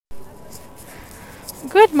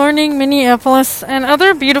Good morning, Minneapolis, and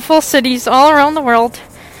other beautiful cities all around the world.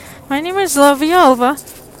 My name is Lovia Alva,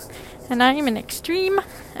 and I am an extreme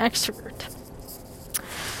extrovert.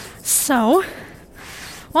 So,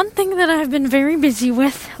 one thing that I've been very busy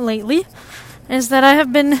with lately is that I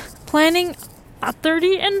have been planning a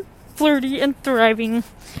 30 flirty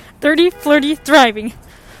thriving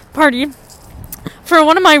party for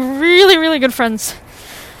one of my really, really good friends.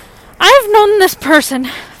 I've known this person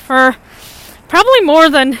for probably more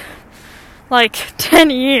than 10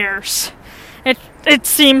 years. It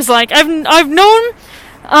seems like I've known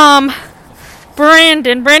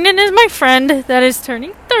Brandon. Brandon is my friend that is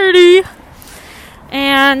turning 30,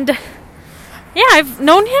 and yeah, I've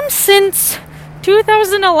known him since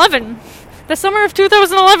 2011, the summer of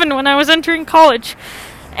 2011, when I was entering college,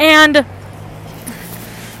 and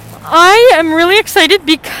I am really excited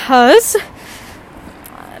because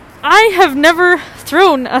I have never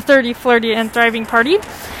thrown a 30 flirty and thriving party,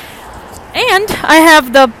 and I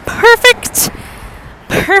have the perfect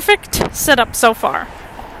setup so far.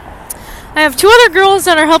 I have two other girls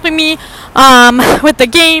that are helping me with the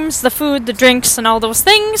games, the food, the drinks, and all those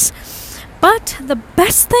things. But the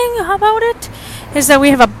best thing about it is that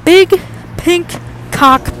we have a big pink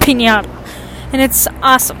cock piñata, and it's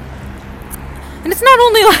awesome. And it's not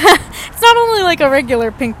only like a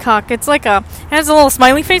regular pink cock. It has a little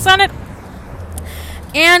smiley face on it,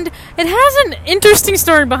 and it has an interesting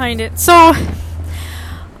story behind it. So,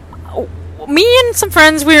 me and some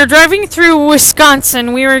friends, we were driving through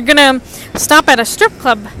Wisconsin. We were gonna stop at a strip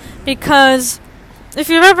club because if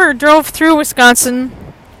you've ever drove through Wisconsin,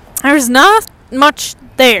 there's not much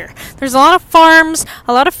there. There's a lot of farms,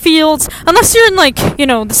 a lot of fields, unless you're in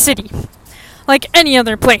the city, like any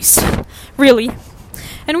other place, really.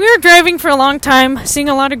 And we were driving for a long time, seeing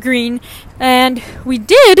a lot of green, and we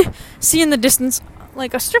did see in the distance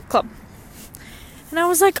like a strip club. And I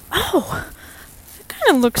was like, oh, it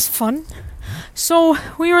kind of looks fun. So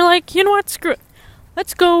we were like, you know what, screw it.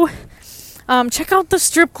 Let's go check out the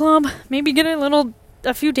strip club, maybe get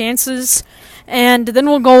a few dances, and then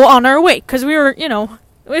we'll go on our way. Because we were,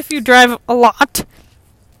 if you drive a lot,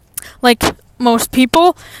 like most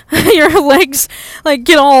people, your legs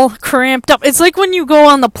get all cramped up. It's like when you go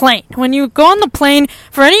on the plane. When you go on the plane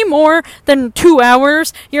for any more than 2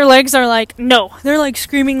 hours, your legs are like, no. They're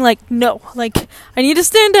screaming no. I need to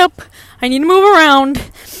stand up. I need to move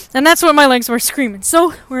around. And that's what my legs were screaming.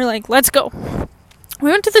 So we're like, let's go.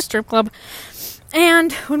 We went to the strip club.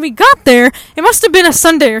 And when we got there, it must have been a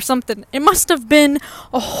Sunday or something. It must have been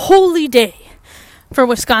a holy day for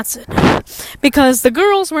Wisconsin, because the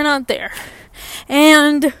girls were not there.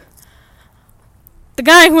 And the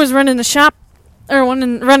guy who was running the shop, or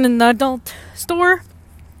running the adult store,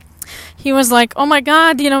 he was like, oh my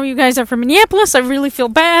god, you guys are from Minneapolis. I really feel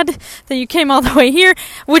bad that you came all the way here,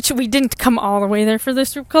 which we didn't come all the way there for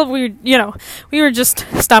this strip club. We were just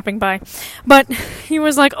stopping by. But he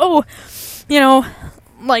was like, oh,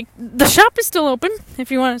 the shop is still open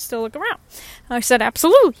if you want to still look around. I said,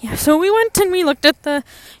 absolutely. So we went and we looked at the,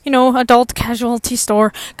 adult casualty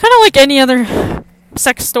store, kind of like any other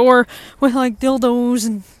sex store, with dildos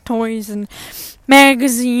and toys and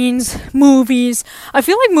magazines, movies. I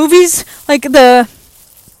feel like movies, the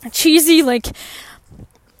cheesy,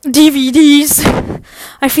 DVDs,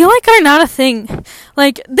 I feel like are not a thing.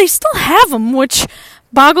 They still have them, which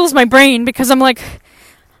boggles my brain, because I'm like,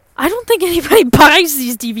 I don't think anybody buys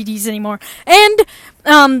these DVDs anymore. And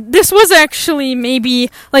this was actually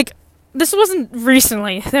this wasn't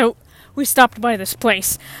recently that we stopped by this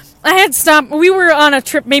place. We were on a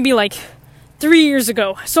trip maybe 3 years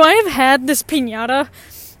ago. So I have had this piñata,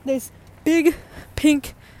 this big,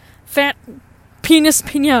 pink, fat penis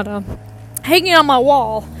piñata, hanging on my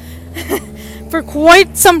wall for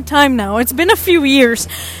quite some time now. It's been a few years.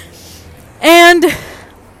 And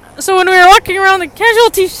so when we were walking around the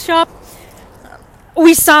casualty shop,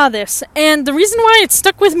 we saw this. And the reason why it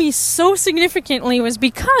stuck with me so significantly was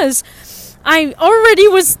because I already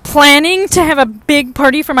was planning to have a big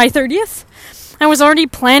party for my 30th. I was already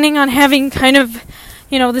planning on having kind of,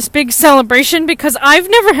 this big celebration, because I've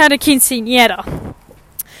never had a quinceañera.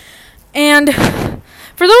 And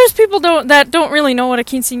for those people that don't really know what a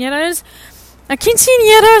quinceañera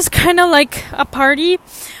is kind of like a party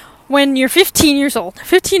when you're 15 years old,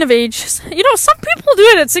 15 of age. Some people do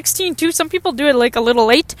it at 16 too. Some people do it a little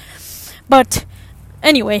late. But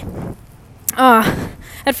anyway,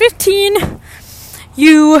 at 15,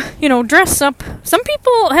 you dress up. Some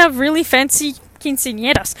people have really fancy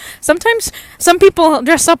quinceañeras. Sometimes some people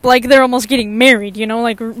dress up like they're almost getting married,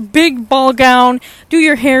 big ball gown, do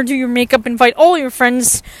your hair, do your makeup, invite all your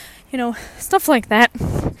friends, stuff like that.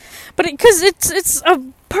 But but because it's a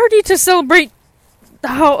party to celebrate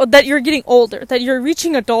how that you're getting older, that you're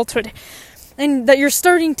reaching adulthood, and that you're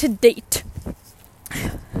starting to date.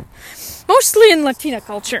 Mostly in Latina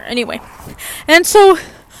culture, anyway. And so,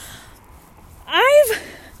 I've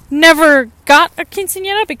never got a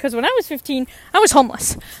quinceañera because when I was 15, I was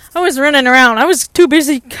homeless. I was running around. I was too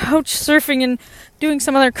busy couch surfing and doing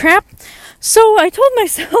some other crap. So I told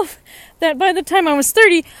myself that by the time I was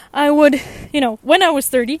 30, I would, when I was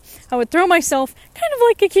 30, I would throw myself kind of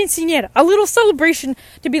like a quinceañera, a little celebration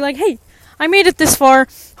to be like, hey, I made it this far.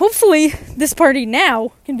 Hopefully, this party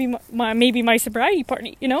now can be maybe my sobriety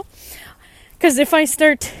party, Because if I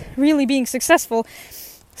start really being successful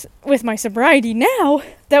with my sobriety now,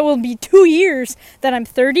 that will be 2 years that I'm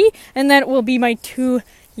 30, and that will be my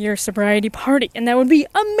 2-year sobriety party. And that would be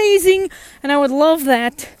amazing, and I would love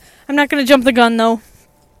that. I'm not going to jump the gun, though.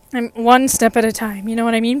 I'm one step at a time, you know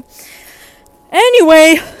what I mean?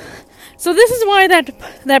 Anyway, so this is why that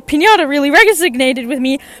piñata really resonated with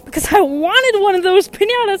me, because I wanted one of those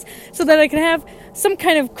piñatas so that I could have some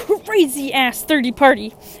kind of crazy-ass 30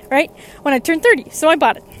 party, right? When I turned 30, so I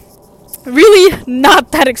bought it. Really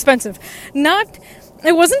not that expensive.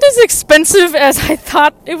 It wasn't as expensive as I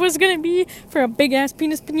thought it was going to be for a big-ass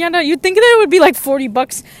penis piñata. You'd think that it would be like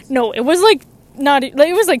 $40. No, it was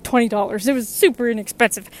it was like $20. It was super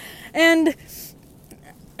inexpensive. And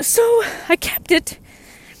so I kept it.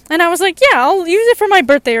 And I was like, yeah, I'll use it for my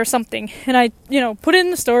birthday or something. And I, put it in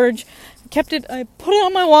the storage. Kept it. I put it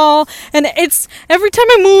on my wall. And it's, every time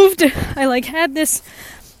I moved, I had this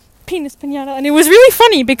penis piñata. And it was really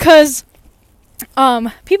funny because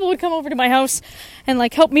people would come over to my house and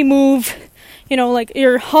help me move.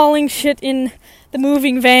 You're hauling shit in the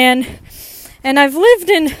moving van. And I've lived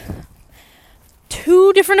in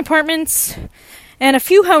 2 different apartments and a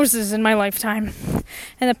few houses in my lifetime.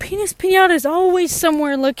 And the penis piñata is always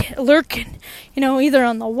somewhere lurking, either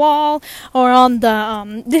on the wall or on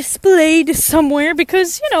the displayed somewhere,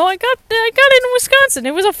 because, I got it in Wisconsin.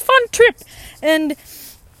 It was a fun trip. And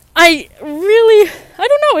I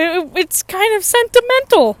don't know, it's kind of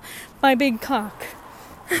sentimental, my big cock.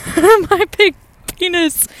 My big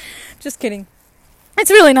penis. Just kidding. It's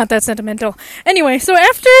really not that sentimental. Anyway, so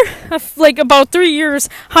after about 3 years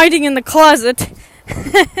hiding in the closet,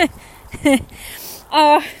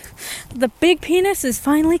 the big penis is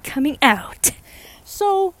finally coming out.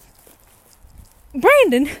 So,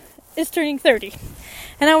 Brandon is turning 30.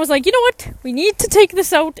 And I was like, you know what? We need to take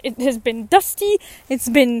this out. It has been dusty. It's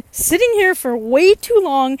been sitting here for way too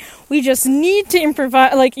long. We just need to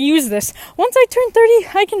improvise, use this. Once I turn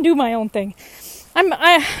 30, I can do my own thing. I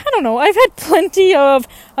don't know. I've had plenty of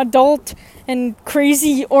adult and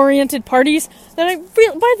crazy-oriented parties that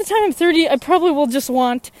by the time I'm 30, I probably will just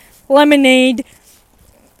want lemonade,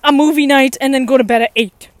 a movie night, and then go to bed at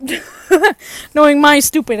 8. Knowing my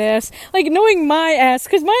stupid ass. Knowing my ass.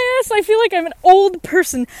 Because my ass, I feel like I'm an old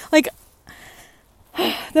person.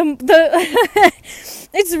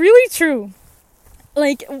 It's really true.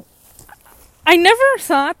 I never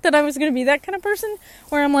thought that I was going to be that kind of person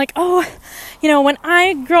where I'm like, when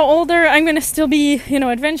I grow older, I'm going to still be,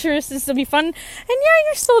 adventurous, this will be fun. And yeah,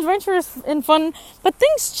 you're still adventurous and fun, but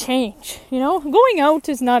things change, Going out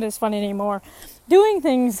is not as fun anymore. Doing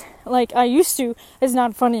things like I used to is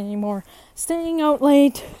not fun anymore. Staying out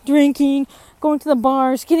late, drinking, going to the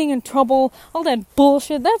bars, getting in trouble, all that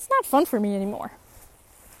bullshit, that's not fun for me anymore.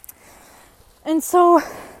 And so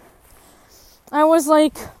I was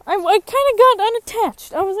like, I kind of got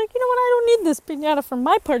unattached. I was like, you know what, I don't need this piñata for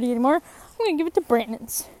my party anymore. I'm going to give it to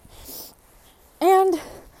Brandon's. And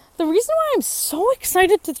the reason why I'm so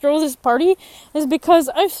excited to throw this party is because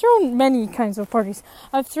I've thrown many kinds of parties.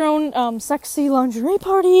 I've thrown sexy lingerie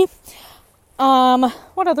party.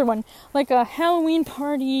 What other one? A Halloween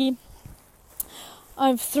party.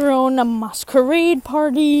 I've thrown a masquerade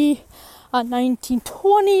party. A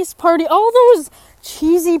 1920s party. All those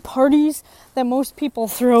cheesy parties that most people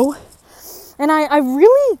throw. And I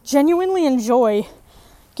really genuinely enjoy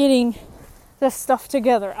getting this stuff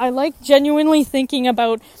together. I like genuinely thinking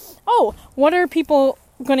about, what are people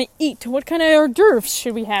going to eat? What kind of hors d'oeuvres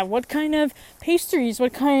should we have? What kind of pastries?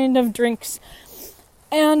 What kind of drinks?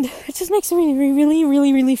 And it just makes me really,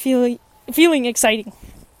 really, really feeling exciting.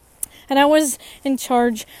 And I was in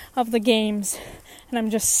charge of the games. And I'm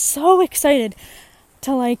just so excited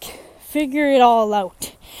to figure it all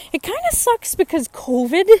out. It kind of sucks because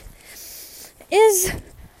COVID is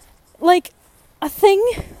a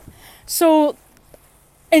thing. So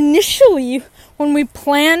initially when we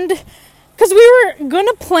planned, because we were going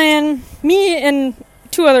to plan, me and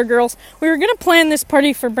 2 other girls, we were going to plan this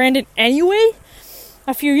party for Brandon anyway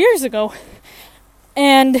a few years ago.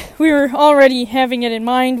 And we were already having it in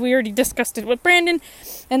mind. We already discussed it with Brandon.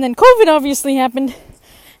 And then COVID obviously happened.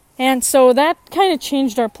 And so that kind of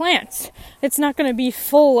changed our plans. It's not going to be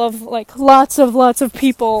full of, like, lots of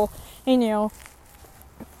people. And, you know,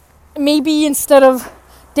 maybe instead of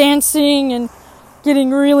dancing and getting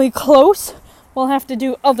really close, we'll have to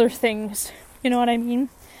do other things. You know what I mean?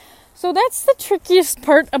 So that's the trickiest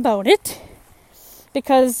part about it.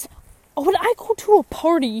 Because when I go to a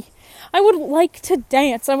party, I would like to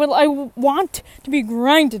dance. I want to be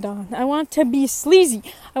grinded on. I want to be sleazy.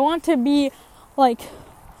 I want to be, like,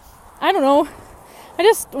 I don't know. I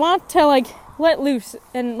just want to, like, let loose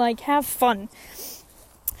and, like, have fun.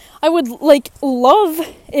 I would, like, love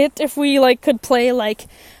it if we, like, could play, like,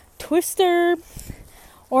 Twister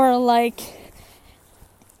or, like,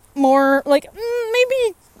 more, like,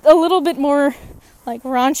 maybe a little bit more, like,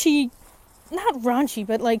 raunchy, not raunchy,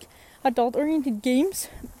 but, like, adult-oriented games,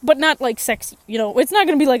 but not, like, sexy, you know. It's not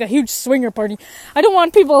going to be, like, a huge swinger party. I don't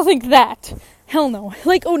want people to think that. Hell no.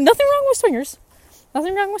 Like, oh, nothing wrong with swingers.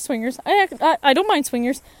 Nothing wrong with swingers. I don't mind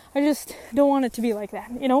swingers. I just don't want it to be like that,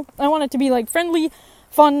 you know? I want it to be, like, friendly,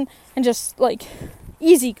 fun, and just, like,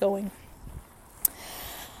 easygoing.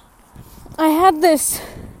 I had this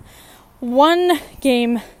one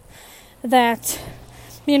game that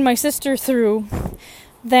me and my sister threw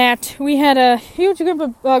that we had a huge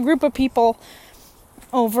group of people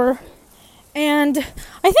over, and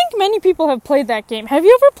I think many people have played that game. Have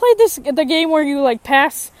you ever played the game where you, like,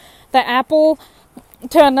 pass the apple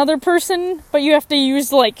to another person, but you have to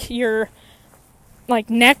use, like, your,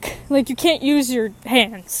 like, neck? Like, you can't use your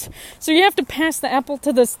hands. So you have to pass the apple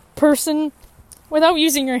to this person without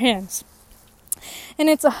using your hands. And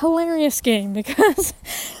it's a hilarious game because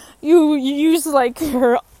you use, like,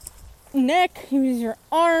 your neck, you use your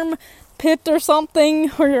arm, pit or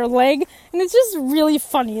something, or your leg, and it's just really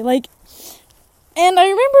funny. Like, and I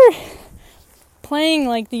remember playing,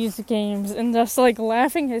 like, these games and just, like,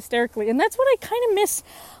 laughing hysterically, and that's what I kind of miss,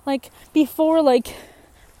 like, before, like,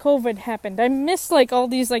 COVID happened. I miss, like, all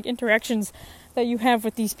these, like, interactions that you have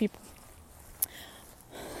with these people.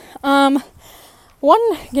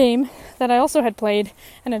 One game that I also had played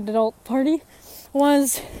at an adult party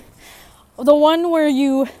was the one where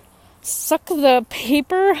you suck the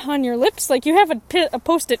paper on your lips. Like, you have a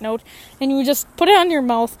post-it note, and you just put it on your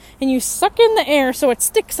mouth, and you suck in the air so it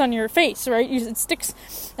sticks on your face, right? It sticks,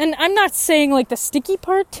 and I'm not saying, like, the sticky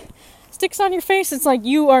part sticks on your face. It's like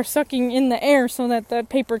you are sucking in the air so that the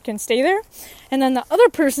paper can stay there, and then the other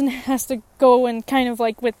person has to go and kind of,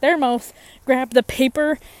 like, with their mouth, grab the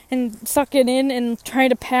paper and suck it in and try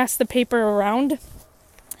to pass the paper around.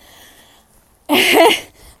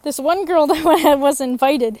 This one girl that was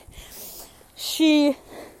invited, she,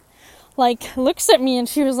 like, looks at me and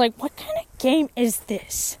she was like, "What kind of game is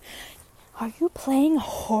this? Are you playing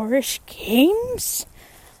horish games?"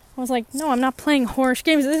 I was like, "No, I'm not playing horish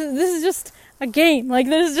games. This is just a game. Like,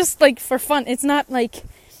 this is just, like, for fun. It's not, like,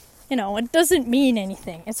 you know, it doesn't mean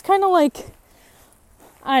anything. It's kind of like,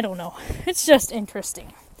 I don't know. It's just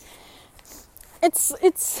interesting.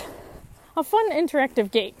 It's a fun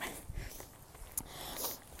interactive game.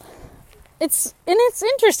 It's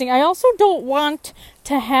interesting. I also don't want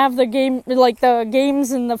to have the game, like, the games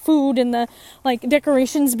and the food and the, like,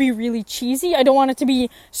 decorations be really cheesy. I don't want it to be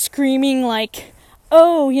screaming, like,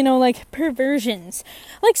 oh, you know, like, perversions.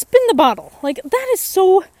 Like, spin the bottle. Like, that is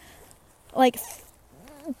so, like,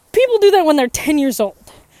 people do that when they're 10 years old.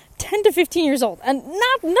 10 to 15 years old. And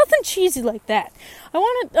nothing cheesy like that. I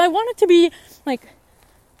want it to be, like,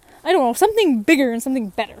 I don't know, something bigger and something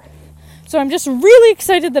better. So I'm just really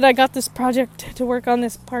excited that I got this project to work on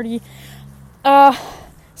this party.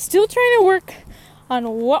 Still trying to work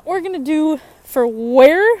on what we're going to do for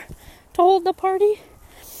where to hold the party.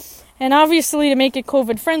 And obviously, to make it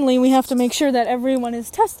COVID friendly, we have to make sure that everyone is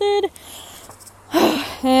tested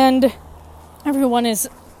and everyone is,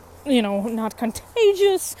 you know, not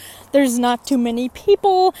contagious. There's not too many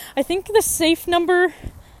people. I think the safe number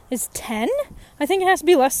is 10. I think it has to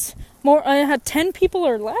be less, more, 10 people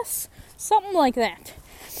or less. Something like that.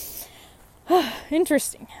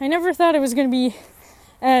 Interesting. I never thought it was going to be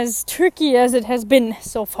as tricky as it has been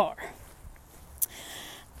so far.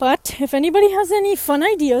 But if anybody has any fun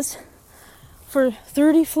ideas for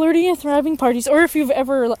 30, flirty, and thriving parties, or if you've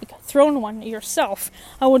ever, like, thrown one yourself,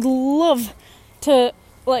 I would love to,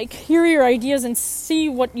 like, hear your ideas and see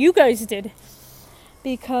what you guys did.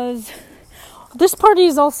 Because this party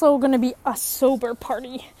is also going to be a sober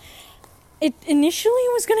party. It initially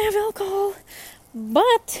was going to have alcohol,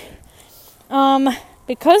 but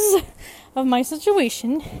because of my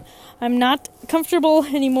situation, I'm not comfortable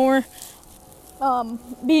anymore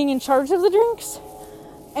being in charge of the drinks.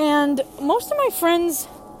 And most of my friends,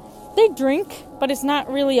 they drink, but it's not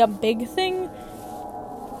really a big thing.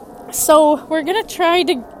 So we're going to try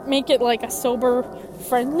to make it like a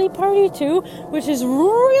sober-friendly party too, which is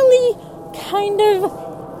really kind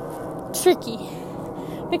of tricky.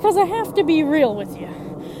 Because I have to be real with you.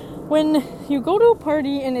 When you go to a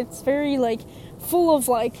party and it's very, full of,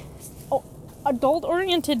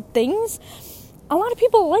 adult-oriented things, a lot of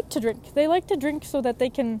people like to drink. They like to drink so that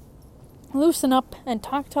they can loosen up and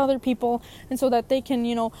talk to other people, and so that they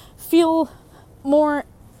can, feel more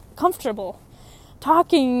comfortable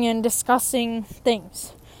talking and discussing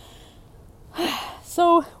things.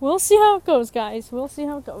 So, we'll see how it goes, guys. We'll see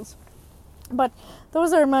how it goes. But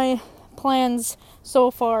those are my plans so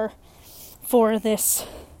far for this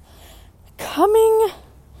coming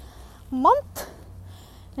month.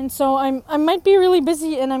 And so I might be really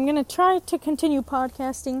busy, and I'm going to try to continue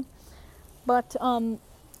podcasting. But,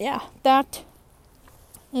 that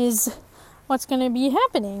is what's going to be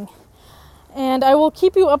happening. And I will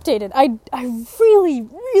keep you updated. I really,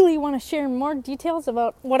 really want to share more details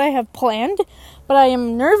about what I have planned, but I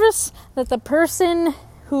am nervous that the person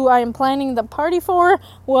who I am planning the party for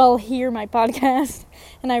will hear my podcast,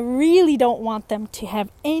 and I really don't want them to have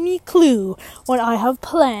any clue what I have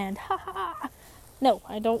planned. No,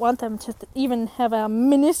 I don't want them to even have a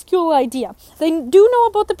minuscule idea. They do know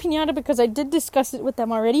about the piñata because I did discuss it with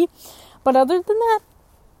them already, but other than that,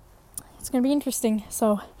 it's going to be interesting,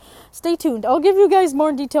 so stay tuned. I'll give you guys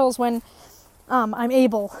more details when I'm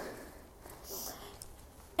able.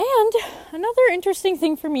 And another interesting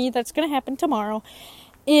thing for me that's going to happen tomorrow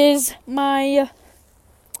is my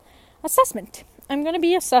assessment. I'm going to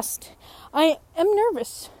be assessed. I am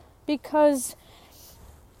nervous because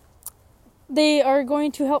they are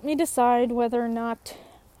going to help me decide whether or not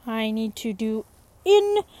I need to do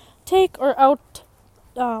intake or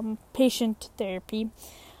outpatient therapy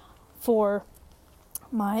for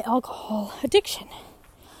my alcohol addiction.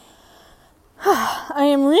 I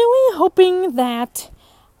am really hoping that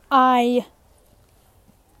I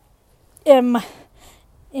am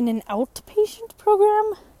in an outpatient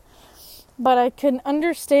program, but I can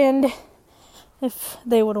understand if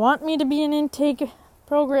they would want me to be in an intake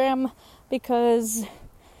program because,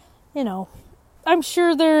 I'm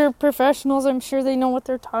sure they're professionals. I'm sure they know what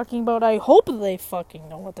they're talking about. I hope they fucking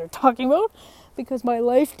know what they're talking about because my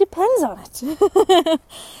life depends on it.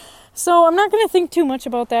 So I'm not going to think too much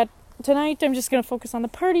about that tonight. I'm just going to focus on the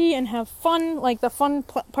party and have fun, like the fun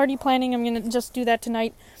party planning. I'm going to just do that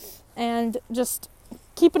tonight and just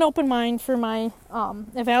keep an open mind for my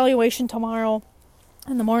evaluation tomorrow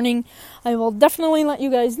in the morning. I will definitely let you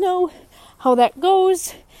guys know how that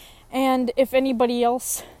goes, and if anybody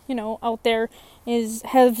else, out there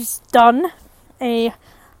has done a,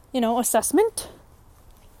 assessment,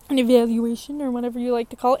 an evaluation, or whatever you like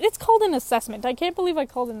to call it. It's called an assessment. I can't believe I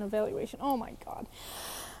called it an evaluation. Oh my god.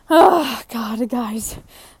 Oh god, guys.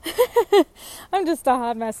 I'm just a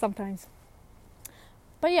hot mess sometimes.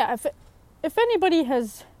 But yeah, if anybody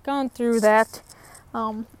has gone through that,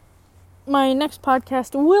 my next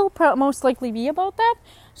podcast will most likely be about that.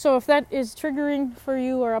 So if that is triggering for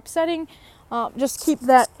you or upsetting, just keep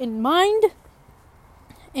that in mind.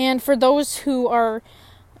 And for those who are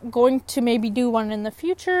going to maybe do one in the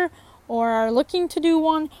future or are looking to do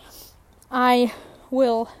one, I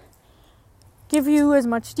will give you as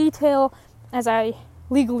much detail as I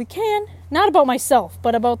legally can, not about myself,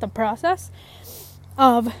 but about the process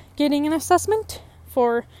of getting an assessment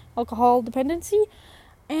for alcohol dependency.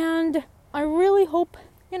 And I really hope,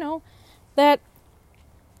 that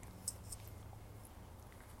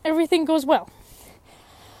everything goes well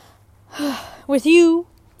with you.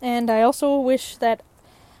 And I also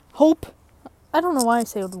hope, I don't know why I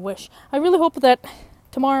say wish. I really hope that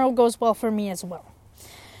tomorrow goes well for me as well.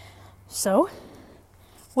 So,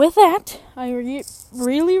 with that, I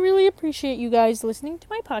really, really appreciate you guys listening to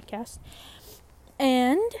my podcast.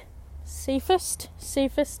 And safest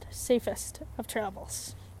of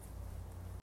travels.